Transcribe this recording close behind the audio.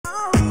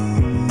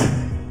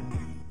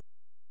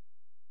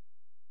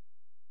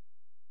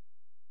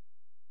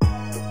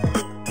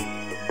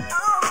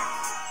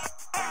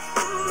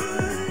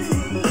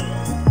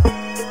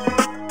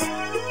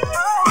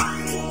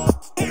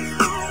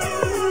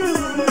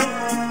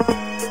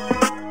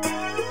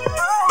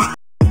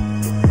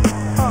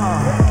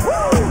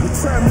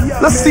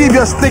Let's see if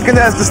you're stinking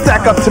ass to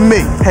stack up to me.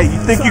 Hey, you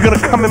think you're gonna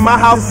come in my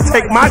house and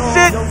take my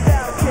shit?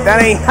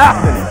 That ain't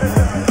happening.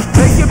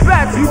 Take your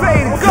backs, you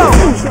ready to go?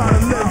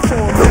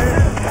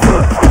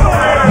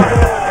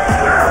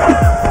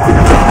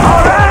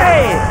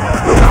 Alright!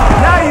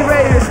 Now you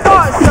ready to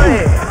start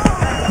something.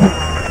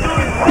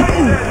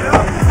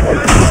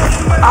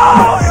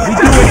 Oh, you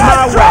do it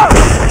my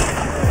way.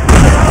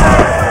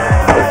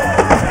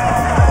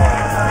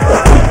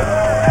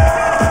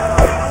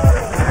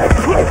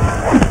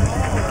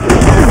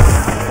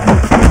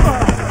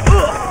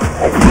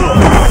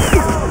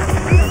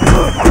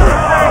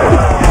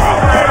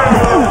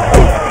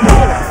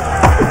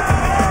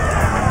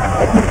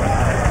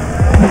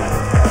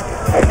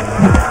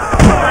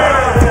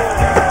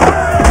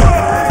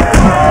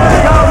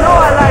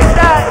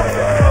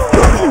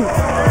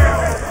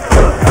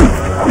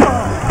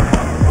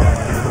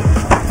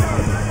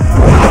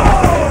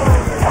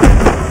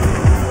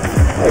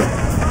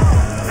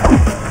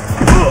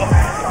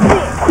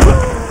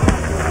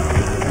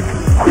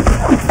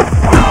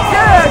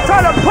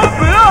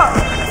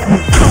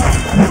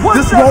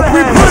 This won't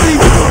be pretty.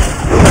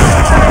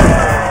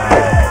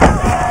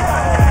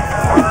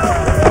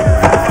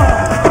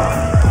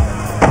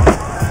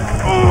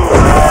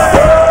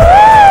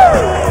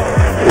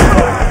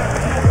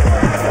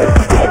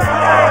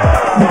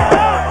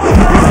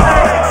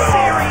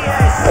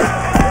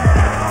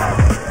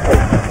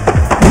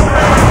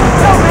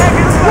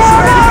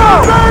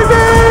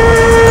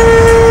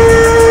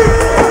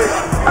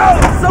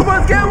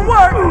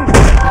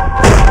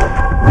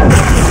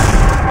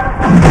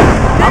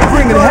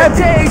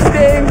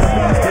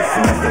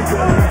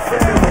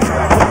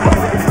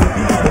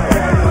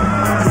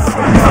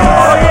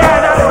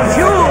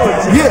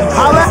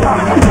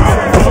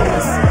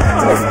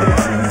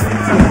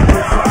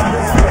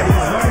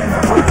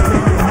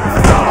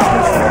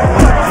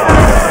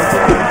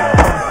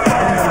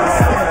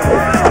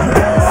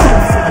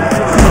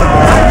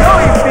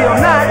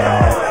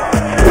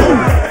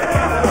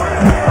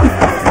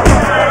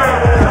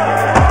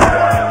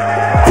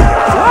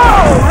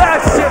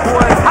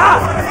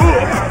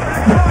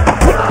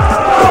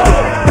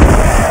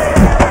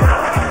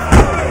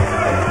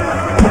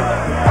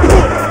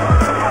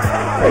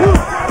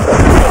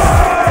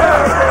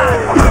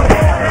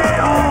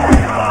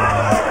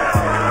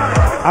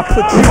 I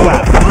put you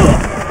out.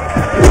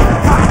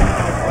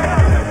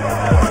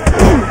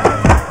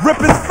 Rip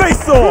his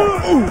face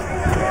off.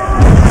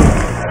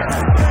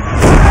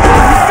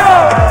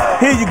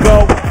 Here you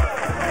go.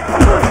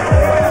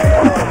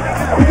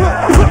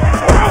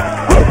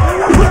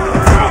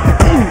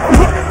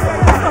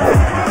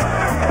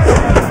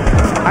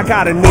 I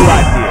got a new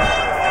idea.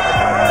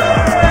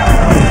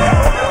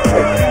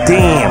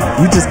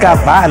 Damn, you just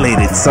got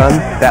violated, son.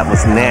 That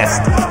was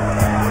nasty.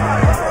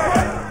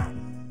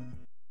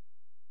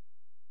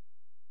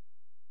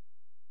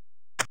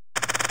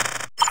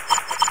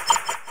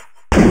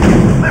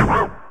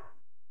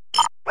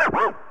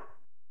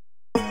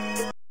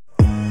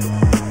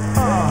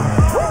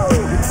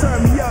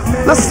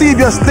 Let's see if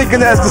you're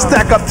stinking ass to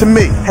stack up to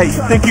me. Hey,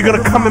 you think you're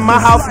gonna come in my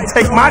house and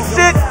take my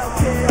shit?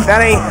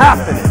 That ain't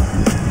happening.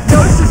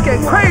 Yo, this is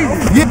getting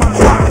crazy. Yeah.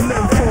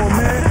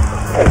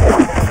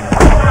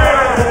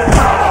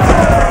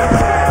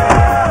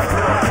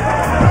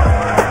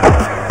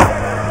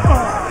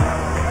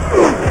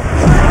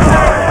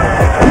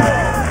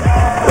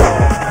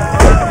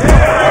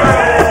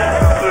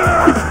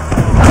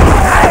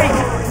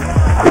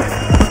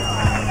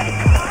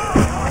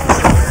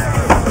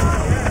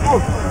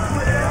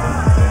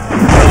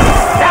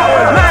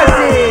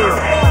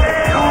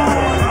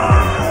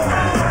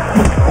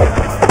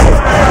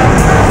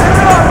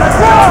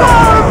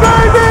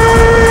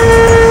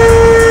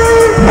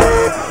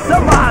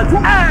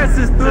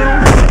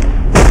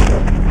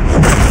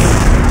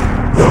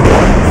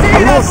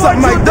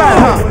 Something like that,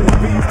 huh?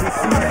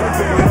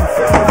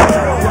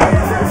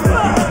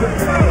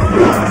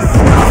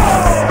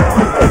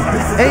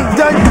 Ain't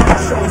done.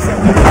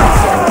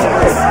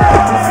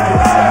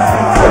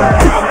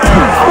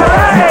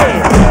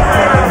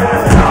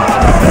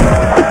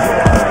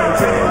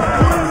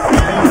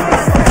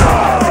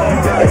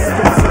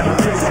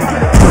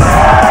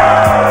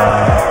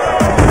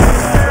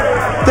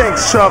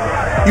 Thanks, Chuck.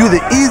 You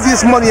the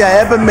easiest money I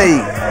ever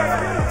made.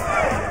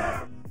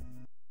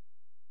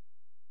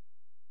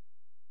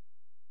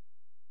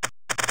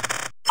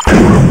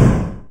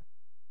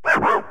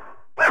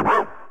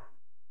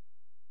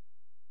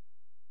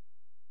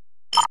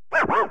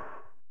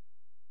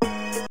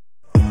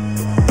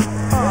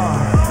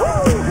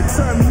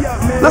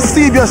 Let's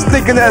see if you're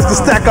stinking ass to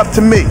stack up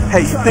to me.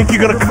 Hey, you think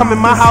you're gonna come in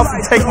my house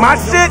and take my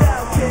shit?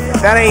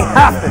 That ain't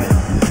happening.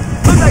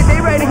 Looks like they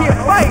ready to hear a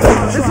fight.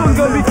 This one's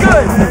gonna be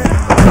good.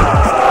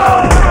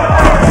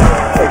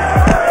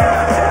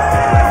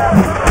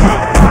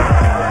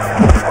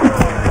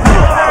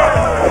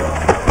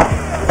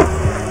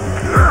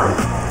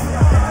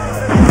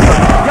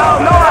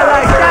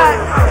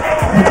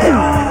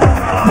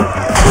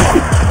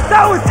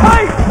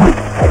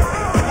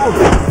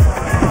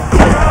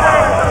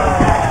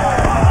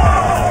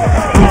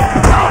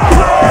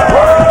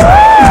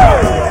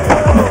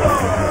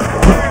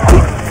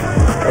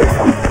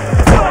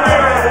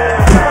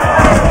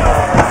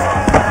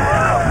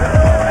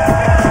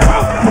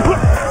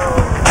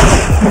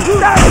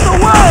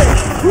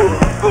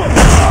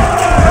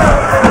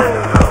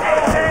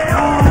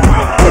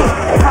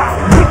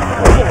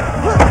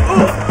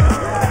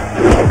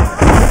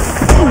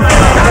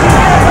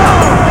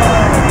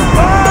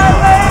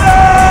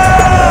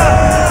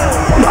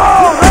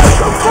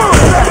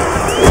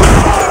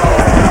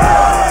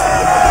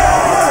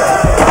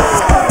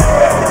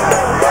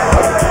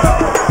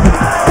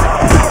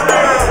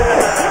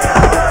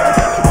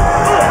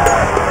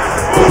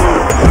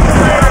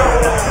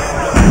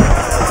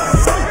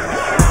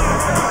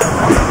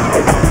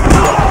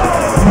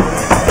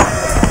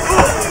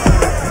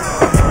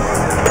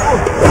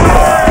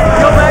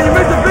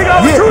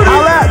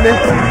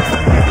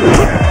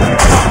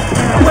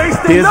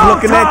 Here's no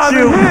looking at time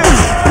you. in here.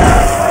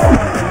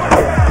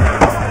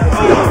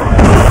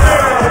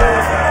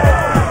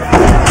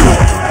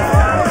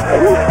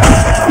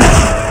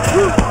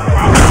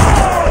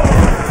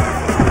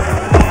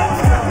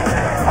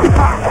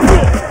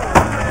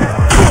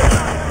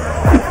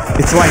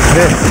 It's like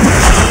this.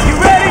 You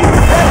ready?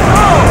 Let's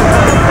go!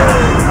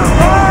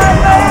 Alright,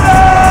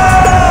 later!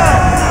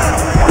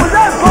 Was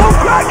that bone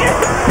cracking?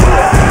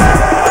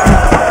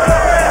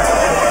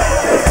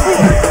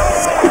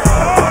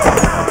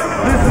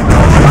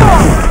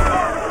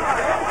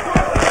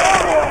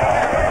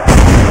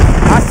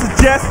 I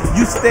suggest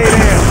you stay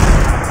there.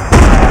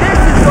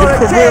 Your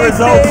career is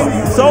over.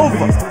 It's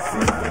over.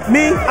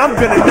 Me, I'm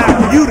gonna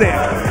knock you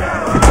down.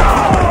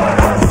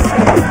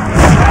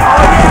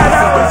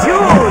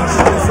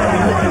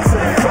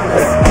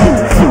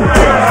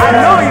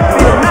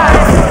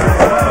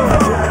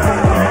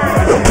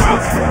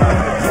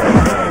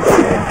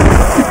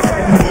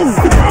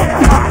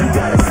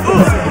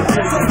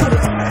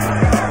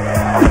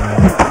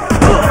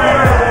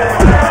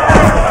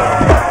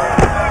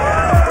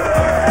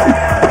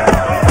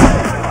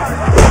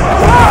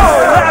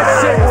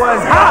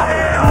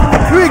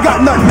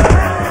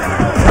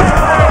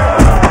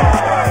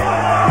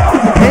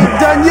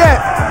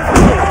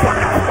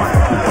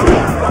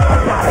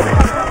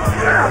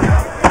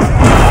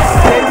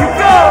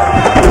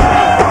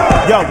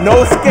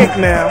 No escape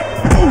now.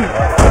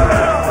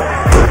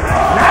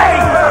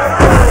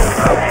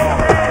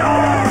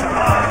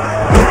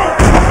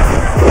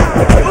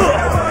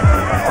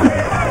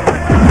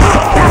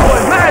 That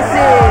was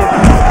massive.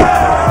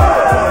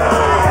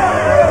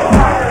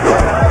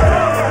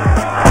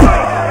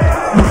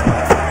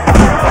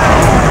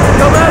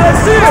 Come on, let's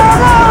see it.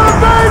 Come on,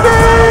 baby.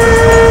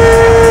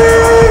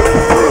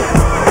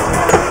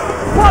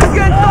 What's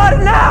getting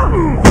started now?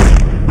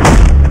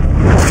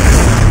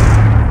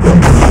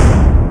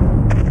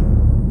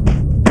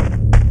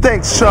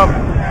 Thanks, chump.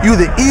 You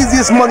the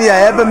easiest money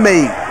I ever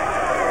made.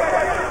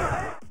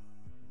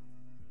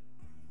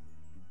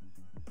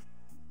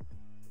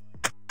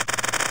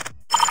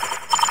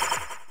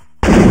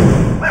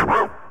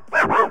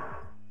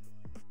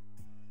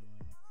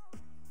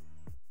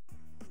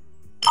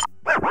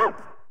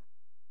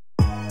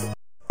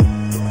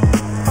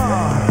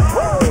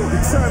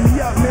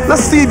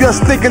 Let's see if you're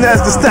stinking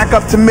ass to stack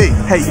up to me.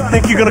 Hey, you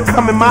think you're gonna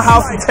come in my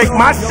house and take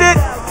my shit?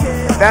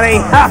 That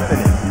ain't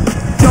happening.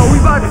 Yo, we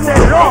about to set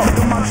it off.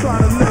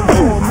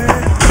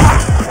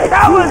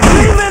 That was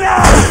screaming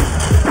out.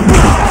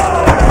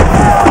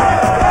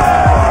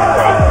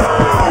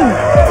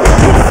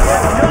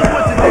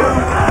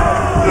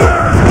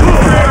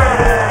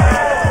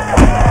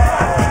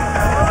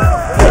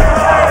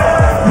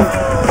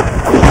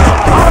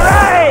 All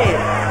right.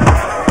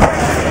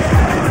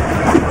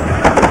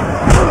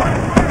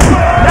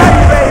 Now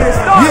you ready to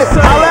start? Yeah,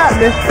 holla at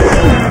me.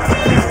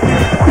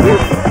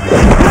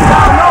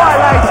 Y'all know I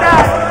like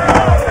that.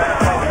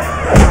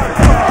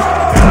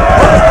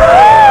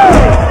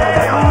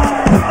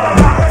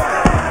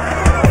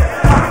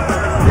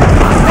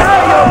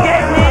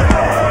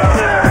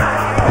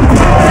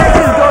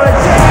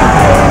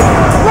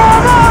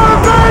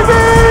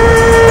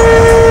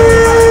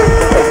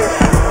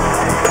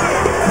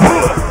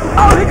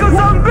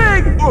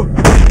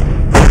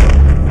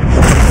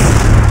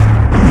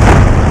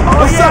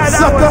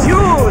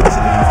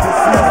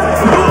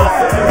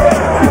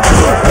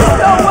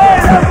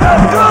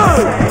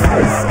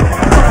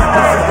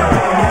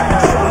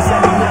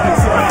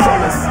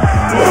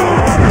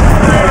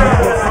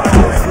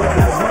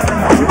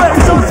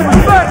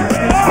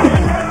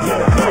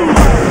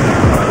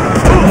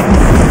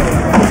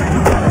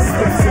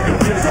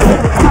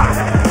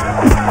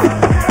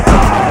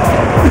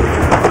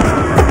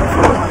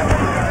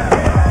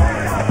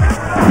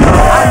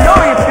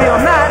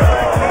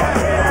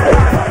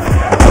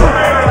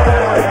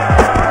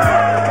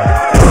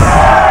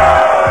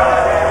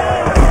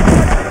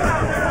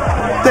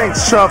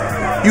 Thanks, chump.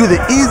 You the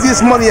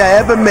easiest money I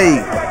ever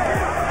made.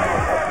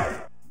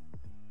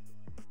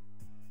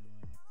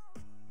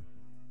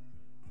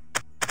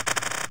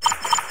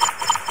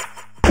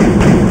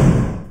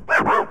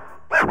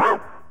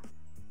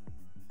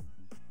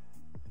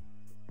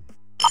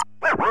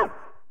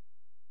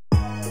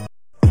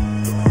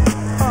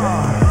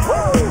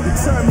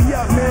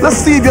 Let's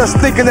see if you're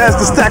stinking ass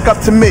to stack up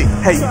to me.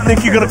 Hey, you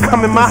think you're gonna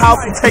come in my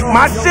house and take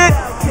my shit?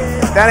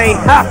 That ain't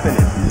happening.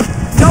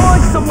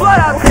 Throwing some blood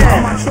out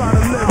there.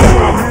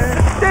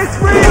 This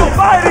real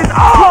fight is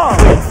on.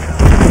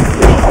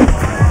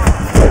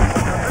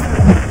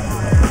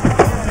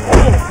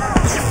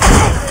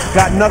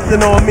 Got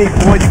nothing on me,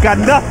 boy. You got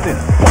nothing.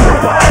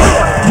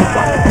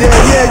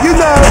 Yeah, you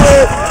know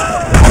it.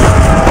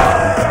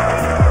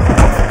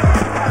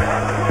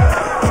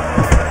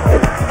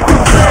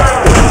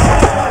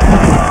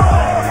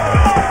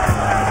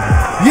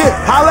 Yeah,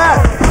 holla at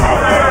me.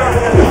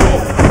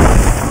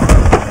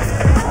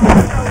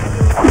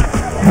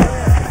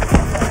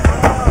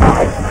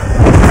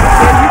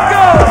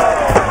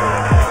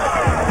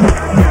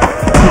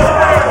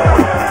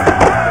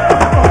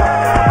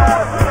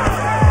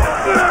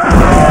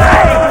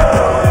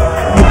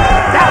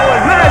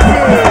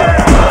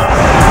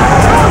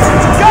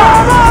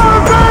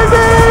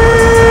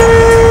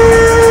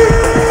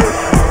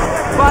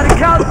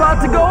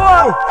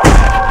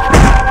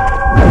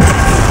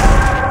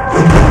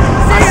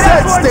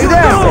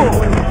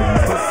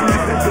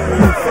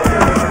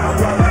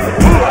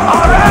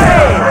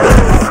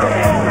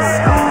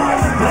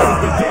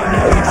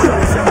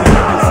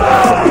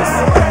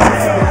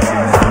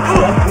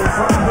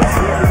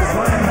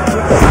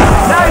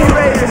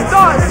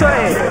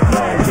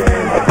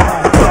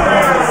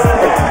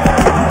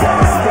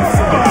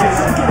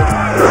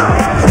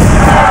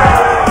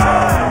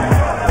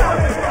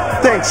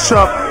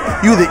 chump.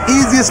 You the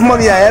easiest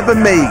money I ever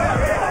made.